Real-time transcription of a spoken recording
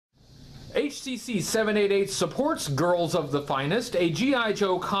HCC788 supports Girls of the Finest, a G.I.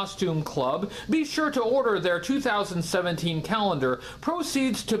 Joe costume club. Be sure to order their 2017 calendar.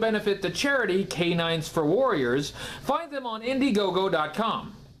 Proceeds to benefit the charity Canines for Warriors. Find them on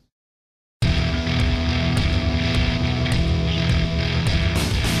Indiegogo.com.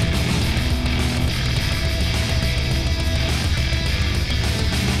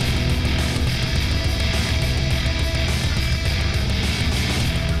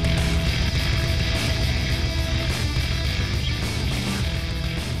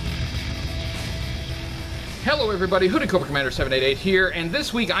 Hello everybody, Hooded Cobra Commander 788 here, and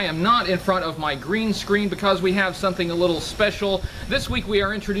this week I am not in front of my green screen because we have something a little special. This week we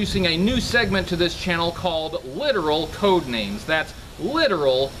are introducing a new segment to this channel called Literal Codenames. That's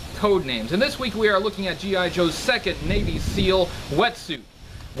literal codenames. And this week we are looking at G.I. Joe's second Navy SEAL wetsuit.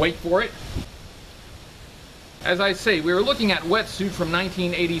 Wait for it. As I say, we are looking at Wetsuit from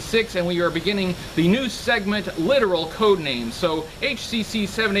 1986, and we are beginning the new segment, Literal Codenames. So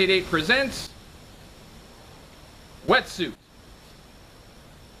HCC788 presents Wetsuit.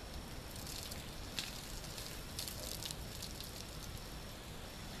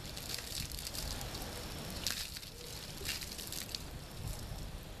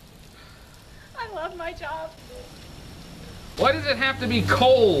 I love my job. Why does it have to be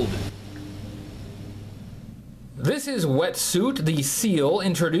cold? This is Wetsuit, the SEAL,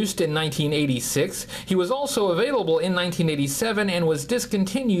 introduced in 1986. He was also available in 1987 and was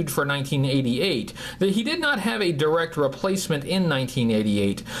discontinued for 1988. He did not have a direct replacement in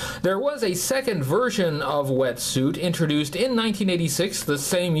 1988. There was a second version of Wetsuit introduced in 1986, the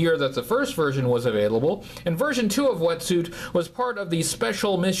same year that the first version was available, and version 2 of Wetsuit was part of the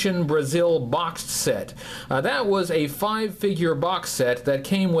Special Mission Brazil boxed set. That was a 5-figure box set that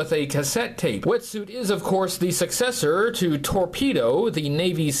came with a cassette tape. Wetsuit is, of course, the successor to Torpedo, the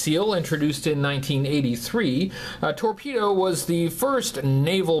Navy SEAL introduced in 1983. Torpedo was the first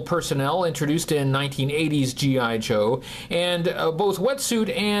naval personnel introduced in 1980's G.I. Joe, and both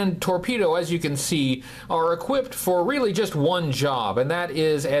Wetsuit and Torpedo, as you can see, are equipped for really just one job, and that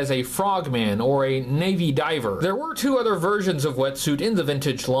is as a frogman or a Navy diver. There were 2 other versions of Wetsuit in the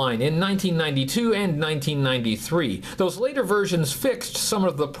vintage line in 1992 and 1993. Those later versions fixed some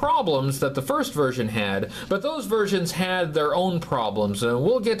of the problems that the first version had, but those versions had their own problems, and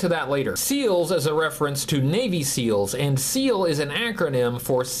we'll get to that later. SEALs is a reference to Navy SEALs, and SEAL is an acronym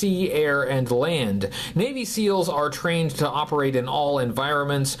for Sea, Air, and Land. Navy SEALs are trained to operate in all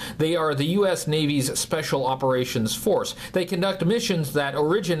environments. They are the U.S. Navy's Special Operations Force. They conduct missions that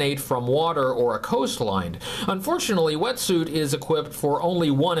originate from water or a coastline. Unfortunately, Wetsuit is equipped for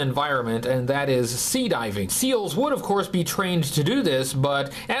only one environment, and that is sea diving. SEALs would, of course, be trained to do this,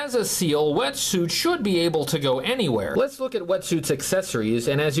 but as a SEAL, Wetsuit should be able to go anywhere. Let's look at Wetsuit's accessories,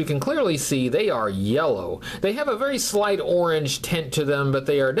 and as you can clearly see, they are yellow. They have a very slight orange tint to them, but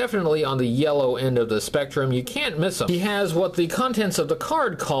they are definitely on the yellow end of the spectrum. You can't miss them. He has what the contents of the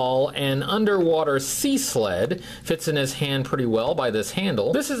card call an underwater sea sled. Fits in his hand pretty well by this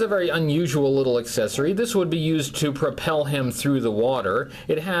handle. This is a very unusual little accessory. This would be used to propel him through the water.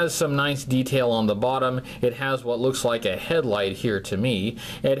 It has some nice detail on the bottom. It has what looks like a headlight here to me.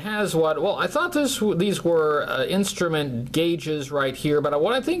 It has what, well, I thought these were instrument gauges right here, but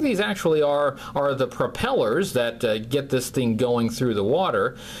what I think these actually are the propellers that get this thing going through the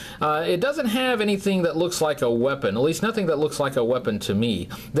water. It doesn't have anything that looks like a weapon, at least nothing that looks like a weapon to me.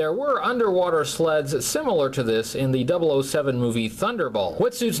 There were underwater sleds similar to this in the 007 movie Thunderball.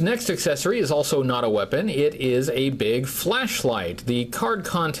 Wetsuit's next accessory is also not a weapon. It is a big flashlight. The card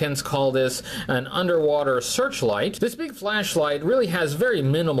contents call this an underwater searchlight. This big flashlight really has very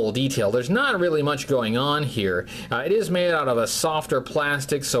minimal detail. There's not really much going on here. It is made out of a softer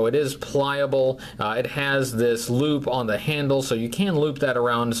plastic, so it is pliable. It has this loop on the handle, so you can loop that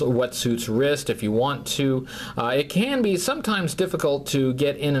around Wetsuit's wrist if you want to. It can be sometimes difficult to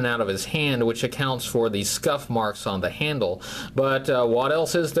get in and out of his hand, which accounts for the scuff marks on the handle. But what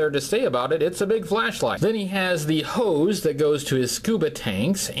else is there to say about it? It's a big flashlight. Then he has the hose that goes to his scuba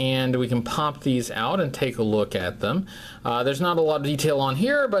tanks, and we can pop these out and take a look at them. There's not a lot of detail on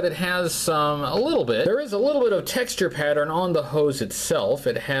here, but it has a little bit. There is a little bit of texture pattern on the hose itself.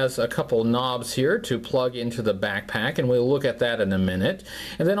 It has a couple knobs here to plug into the backpack, and we'll look at that in a minute.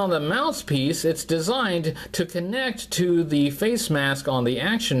 And then on the mouthpiece, it's designed to connect to the face mask on the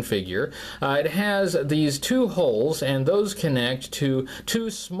action figure. It has these 2 holes, and those connect to 2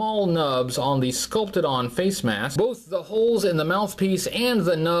 small nubs on the sculpted on face mask. Both the holes in the mouthpiece and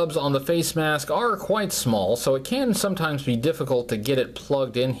the nubs on the face mask are quite small, so it can sometimes be difficult to get it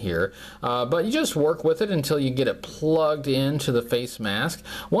plugged in here, but you just work with with it until you get it plugged into the face mask.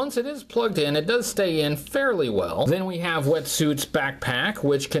 Once it is plugged in, it does stay in fairly well. Then we have Wetsuit's backpack,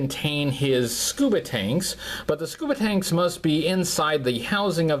 which contain his scuba tanks, but the scuba tanks must be inside the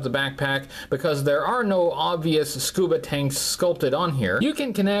housing of the backpack because there are no obvious scuba tanks sculpted on here. You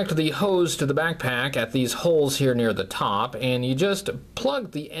can connect the hose to the backpack at these holes here near the top, and you just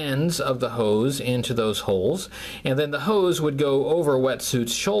plug the ends of the hose into those holes, and then the hose would go over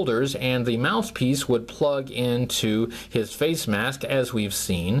Wetsuit's shoulders and the mouthpiece would plug into his face mask, as we've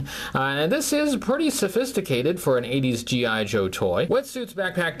seen. And this is pretty sophisticated for an 80s G.I. Joe toy. Wetsuit's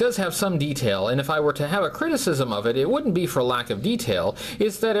backpack does have some detail, and if I were to have a criticism of it, it wouldn't be for lack of detail.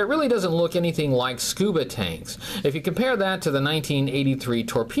 It's that it really doesn't look anything like scuba tanks. If you compare that to the 1983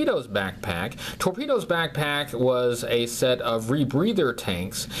 Torpedo's backpack, Torpedo's backpack was a set of rebreather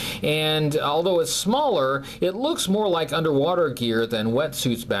tanks, and although it's smaller, it looks more like underwater gear than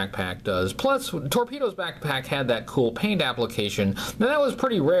Wetsuit's backpack does. Plus, Torpedo's backpack had that cool paint application, and that was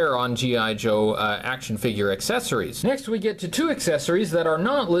pretty rare on G.I. Joe action figure accessories. Next we get to two accessories that are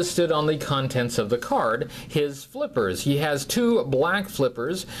not listed on the contents of the card. His flippers. He has two black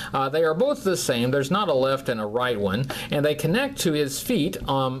flippers. They are both the same. There's not a left and a right one, and they connect to his feet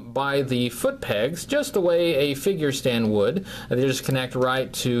by the foot pegs, just the way a figure stand would. They just connect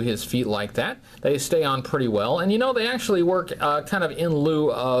right to his feet like that. They stay on pretty well, and you know, they actually work kind of in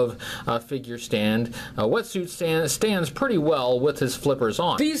lieu of a figure stand. Wetsuit stands pretty well with his flippers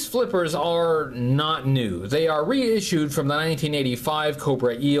on. These flippers are not new. They are reissued from the 1985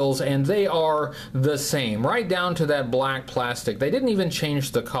 Cobra Eels, and they are the same, right down to that black plastic. They didn't even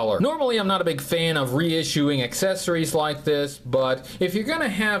change the color. Normally, I'm not a big fan of reissuing accessories like this, but if you're gonna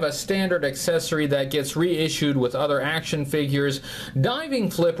have a standard accessory that gets reissued with other action figures, diving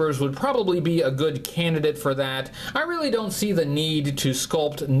flippers would probably be a good candidate for that. I really don't see the need to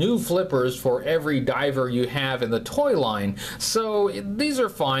sculpt new flippers for every diver you have in the toy line, so these are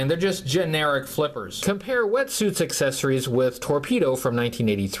fine. They're just generic flippers. Compare Wetsuit's accessories with Torpedo from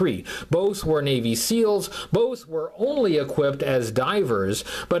 1983. Both were Navy SEALs, both were only equipped as divers,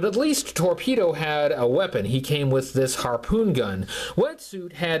 but at least Torpedo had a weapon. He came with this harpoon gun.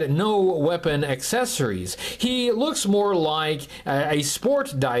 Wetsuit had no weapon accessories. He looks more like a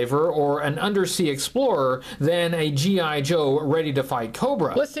sport diver or an undersea explorer than a G.I. Joe ready to fight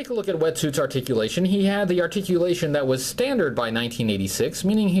Cobra. Let's take a look at Wetsuit's articulation. He had the articulation that was standard by 1986,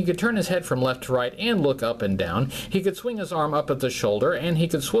 meaning he could turn his head from left to right and look up and down. He could swing his arm up at the shoulder, and he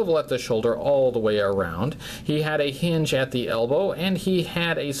could swivel at the shoulder all the way around. He had a hinge at the elbow, and he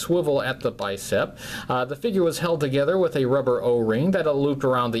had a swivel at the bicep. The figure was held together with a rubber O-ring that looped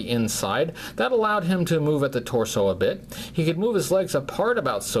around the inside. That allowed him to move at the torso a bit. He could move his legs apart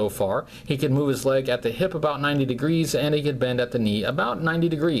about so far. He could move his leg at the hip about 90 degrees, and he could bend at the knee about 90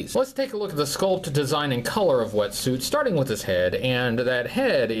 degrees. Let's take a look at the sculpt, design, and color of Wetsuit, starting with his head, and that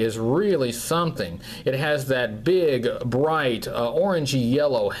head is really something. It has that big, bright, orangey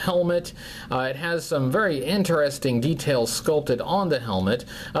yellow helmet. It has some very interesting details sculpted on the helmet.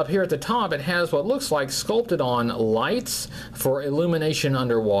 Up here at the top, it has what looks like sculpted on lights for illumination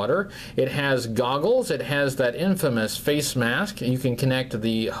underwater. It has goggles. It has that infamous face mask. You can connect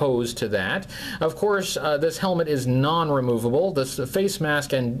the hose to that. Of course, this helmet is non-removable. This face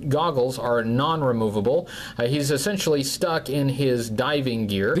mask and goggles are non-removable. He's essentially stuck in his diving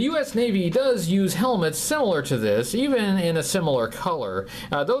gear. The U.S. Navy does use helmets similar to this, even in a similar color.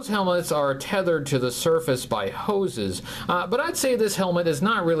 Those helmets are tethered to the surface by hoses, but I'd say this helmet is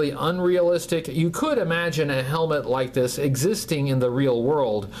not really unrealistic. You could imagine a helmet like this existing in the real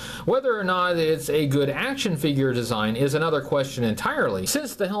world. Whether or not it's a good action figure design is another question entirely.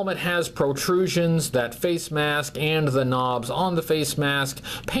 Since the helmet has protrusions, that face mask, and the knobs on the face mask,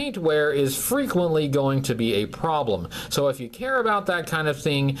 paint wear is frequently going to be a problem. So if you care about that kind of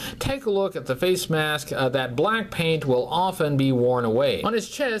thing, take a look at the face mask. That black paint will often be worn away. On his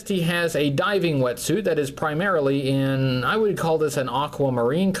chest, he has a diving wetsuit that is primarily in, I would call this an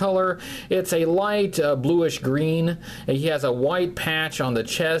aquamarine color. It's a light bluish green. He has a white patch on the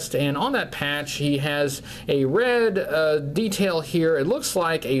chest, and on that patch he has a red detail here. It looks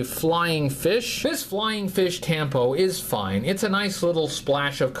like a flying fish. This flying fish tampo is fine. It's a nice little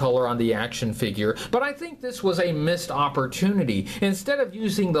splash of color on the action figure, but I think this was a missed opportunity. Instead of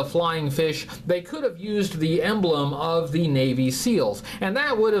using the flying fish, they could have used the emblem of the Navy SEALs, and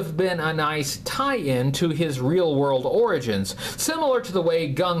that would have been a nice tie-in to his real-world origins, similar to the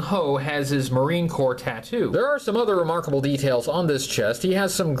way Gung Ho has his Marine Corps tattoo. There are some other remarkable details on this chest. He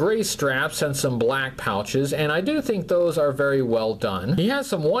has some gray straps and some black pouches, and I do think those are very well done. He has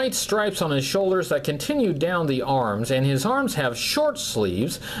some white stripes on his shoulders that continue down the arms, and his arms have short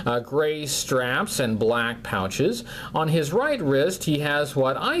sleeves, gray straps and black pouches. On his right wrist, he has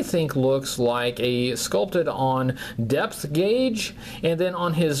what I think looks like a sculpted on depth gauge, and then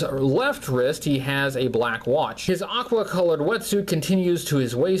on his left wrist, he has a black watch. His aqua-colored wetsuit continues to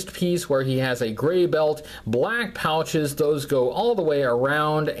his waist piece, where he has a gray belt, black pouches. Those go all the way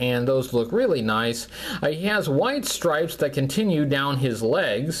around, and those look really nice. He has white stripes that continue down his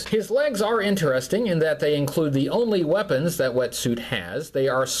legs. His legs are interesting in that they include the only weapons that wetsuit has. They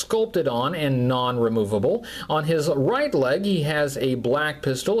are sculpted on and non-removable. On his right leg, he has a black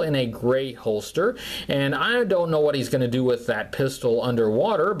pistol in a gray holster, and I don't know what he's going to do with that pistol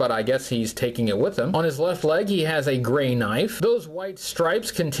underwater, but I guess he's taking it with him. On his left leg, he has a gray knife. Those white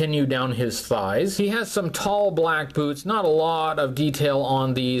stripes continue down his thighs. He has some tall black boots. Not a lot of detail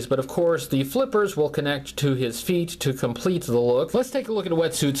on these, but of course the flippers will connect to his feet to complete the look. Let's take a look at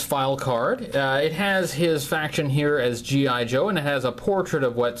Wetsuit's file card. It has his faction here as G.I. Joe, and it has a portrait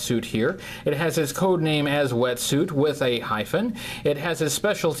of Wetsuit here. It has his code name as Wetsuit with a hyphen. It has his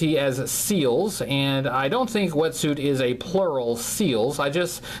specialty as SEALs, and I don't think Wetsuit is a plural SEALs. I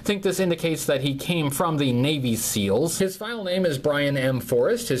just think this indicates that he came from the Navy SEALs. His file name is Bryan M.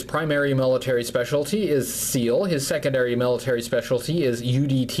 Forrest. His primary military specialty is SEAL. His secondary military specialty is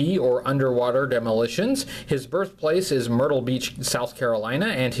UDT, or underwater demolitions. His birthplace is Myrtle Beach, South Carolina,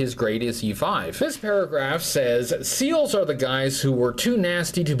 and his grade is E5. This paragraph says, SEALs are the guys who were too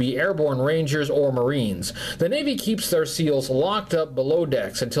nasty to be airborne rangers or Marines. The Navy keeps their SEALs locked up below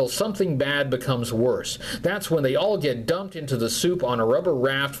decks until something bad becomes worse. That's when they all get dumped into the soup on a rubber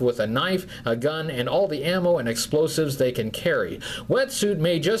raft with a knife, a gun, and all the ammo and explosives they can carry. Wetsuit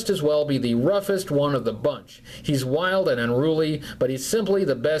may just as well be the roughest one of the bunch. He's wild and unruly, but he's simply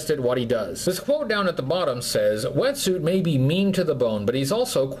the best at what he does. This quote down at the bottom says, Wetsuit may be mean to the bone, but he's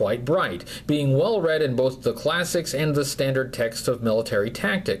also quite bright, being well read in both the classics and the standard texts of military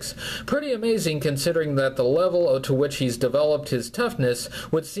tactics. Pretty amazing considering that the level to which he's developed his toughness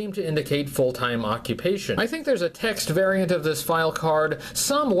would seem to indicate full-time occupation. I think there's a text variant of this file card.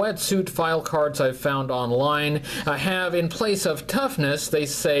 Some Wetsuit file cards I've found online have, in place of toughness, they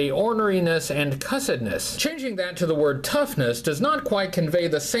say orneriness and cussedness. Changing that to the word toughness does not quite convey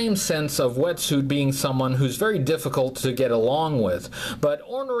the same sense of Wetsuit being someone who's very difficult to get along with, but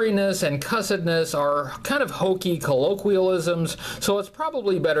orneriness and cussedness are kind of hokey colloquialisms, so it's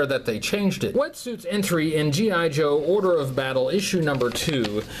probably better that they changed it. Wetsuit's entry in G.I. Joe Order of Battle issue number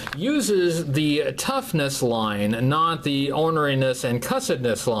 2 uses the toughness line, not the orneriness and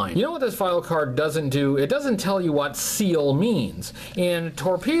cussedness line. You know what this file card doesn't do? It doesn't tell you what SEAL means. In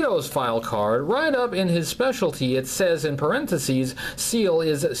Torpedo's file card, right up in his specialty, it says in parentheses, SEAL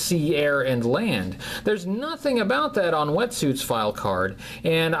is sea, air, and land. There's nothing about that on Wetsuit's file card,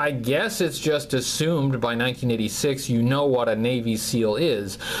 and I guess it's just assumed by 1986 you know what a Navy SEAL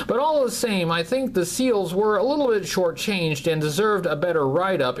is. But all the same, I think the SEALs were a little bit shortchanged and deserved a better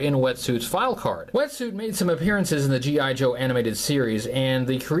write-up in Wetsuit's file card. Wetsuit made some appearances in the G.I. Joe animated series, and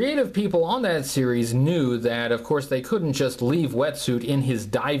the creative people on that series knew that, of course, they couldn't just leave Wetsuit in his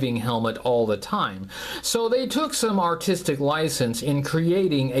diving helmet all the time. So they took some artistic license in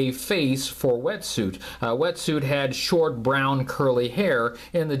creating a face for Wetsuit. Wetsuit had short brown curly hair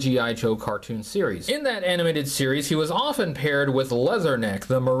in the G.I. Joe cartoon series. In that animated series, he was often paired with Leatherneck,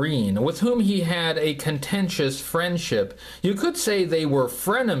 the Marine, with whom he had a contentious friendship. You could say they were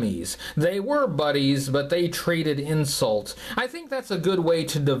frenemies. They were buddies, but they traded insults. I think that's a good way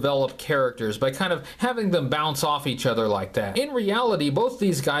to develop characters, by kind of having them bounce off each other like that. In reality, both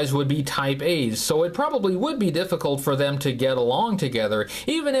these guys would be type A's, so it probably would be difficult for them to get along together,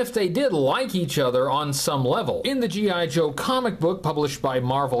 even if they did like each other on some level. In the G.I. Joe comic book published by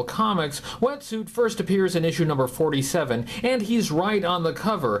Marvel Comics, Wetsuit first appears in issue number 47, and he's right on the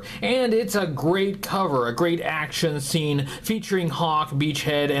cover. And it's a great cover, a great action scene featuring Hawk,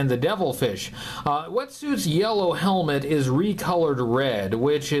 Beachhead, and the Devilfish. Wetsuit's yellow helmet is recolored red,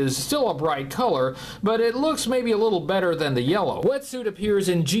 which is still a bright color, but it looks maybe a little better than the yellow. Wetsuit appears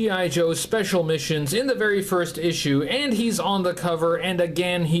in G.I. Joe Special Missions in the very first issue, and he's on the cover, and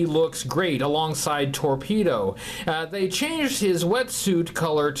again he looks great alongside Torpedo. They changed his wetsuit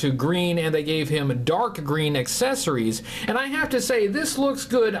color to green, and they gave him dark green accessories, and I have to say, this looks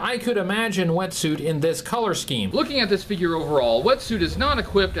good. I could imagine Wetsuit in this color scheme. Looking at this figure overall, Wetsuit is not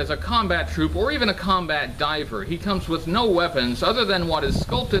equipped as a combat troop or even a combat diver. He comes with no weapons other than what is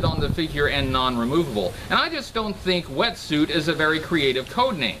sculpted on the figure and non-removable. And I just don't think Wetsuit is a very creative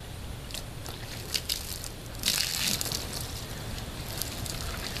codename.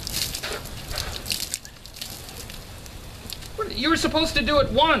 You were supposed to do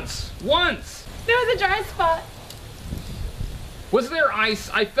it once! Once! There was a dry spot. Was there ice?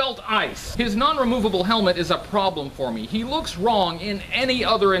 I felt ice. His non-removable helmet is a problem for me. He looks wrong in any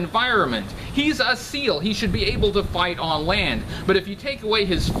other environment. He's a SEAL. He should be able to fight on land. But if you take away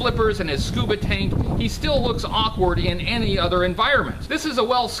his flippers and his scuba tank, he still looks awkward in any other environment. This is a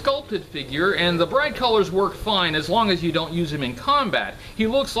well-sculpted figure, and the bright colors work fine as long as you don't use him in combat. He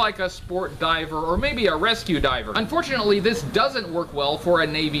looks like a sport diver or maybe a rescue diver. Unfortunately, this doesn't work well for a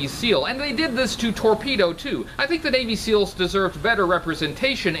Navy SEAL, and they did this to Torpedo too. I think the Navy SEALs deserved better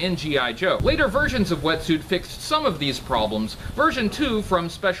representation in G.I. Joe. Later versions of Wetsuit fixed some of these problems. Version 2 from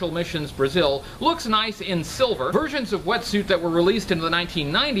Special Missions Brazil looks nice in silver. Versions of Wetsuit that were released in the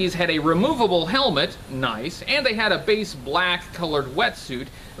 1990s had a removable helmet, nice, and they had a base black colored wetsuit.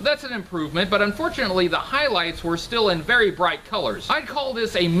 That's an improvement, but unfortunately the highlights were still in very bright colors. I'd call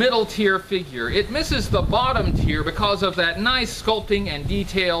this a middle tier figure. It misses the bottom tier because of that nice sculpting and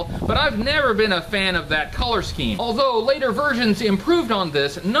detail, but I've never been a fan of that color scheme. Although later versions improved on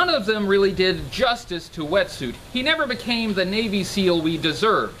this, none of them really did justice to Wetsuit. He never became the Navy SEAL we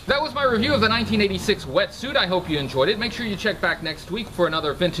deserved. That was my review of the 1986 Wetsuit. I hope you enjoyed it. Make sure you check back next week for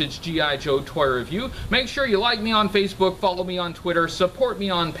another vintage G.I. Joe toy review. Make sure you like me on Facebook, follow me on Twitter, support me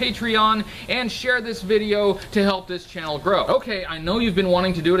on Patreon, and share this video to help this channel grow. Okay, I know you've been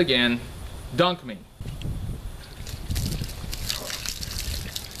wanting to do it again. Dunk me.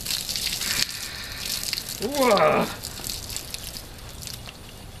 Ugh.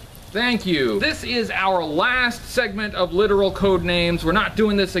 Thank you. This is our last segment of literal code names. We're not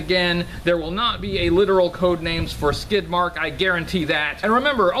doing this again. There will not be a literal code names for Skidmark, I guarantee that. And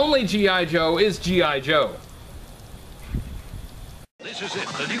remember, only G.I. Joe is G.I. Joe. This is it,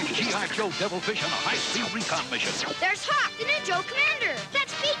 the new G.I. Joe Devilfish on a high-speed recon mission. There's Hawk, the new Joe Commander.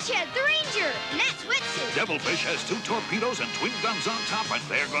 That's Beachhead, the Ranger. And that's Wetsuit. Devilfish has 2 torpedoes and twin guns on top, and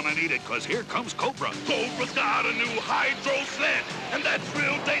they're gonna need it, because here comes Cobra. Cobra's got a new hydro sled, and that's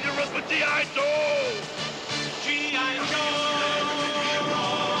real dangerous with G.I. Joe. G.I. Joe.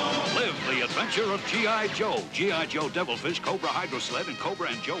 Live the adventure of G.I. Joe. G.I. Joe Devilfish, Cobra Hydro Sled, and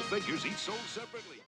Cobra and Joe figures each sold separately.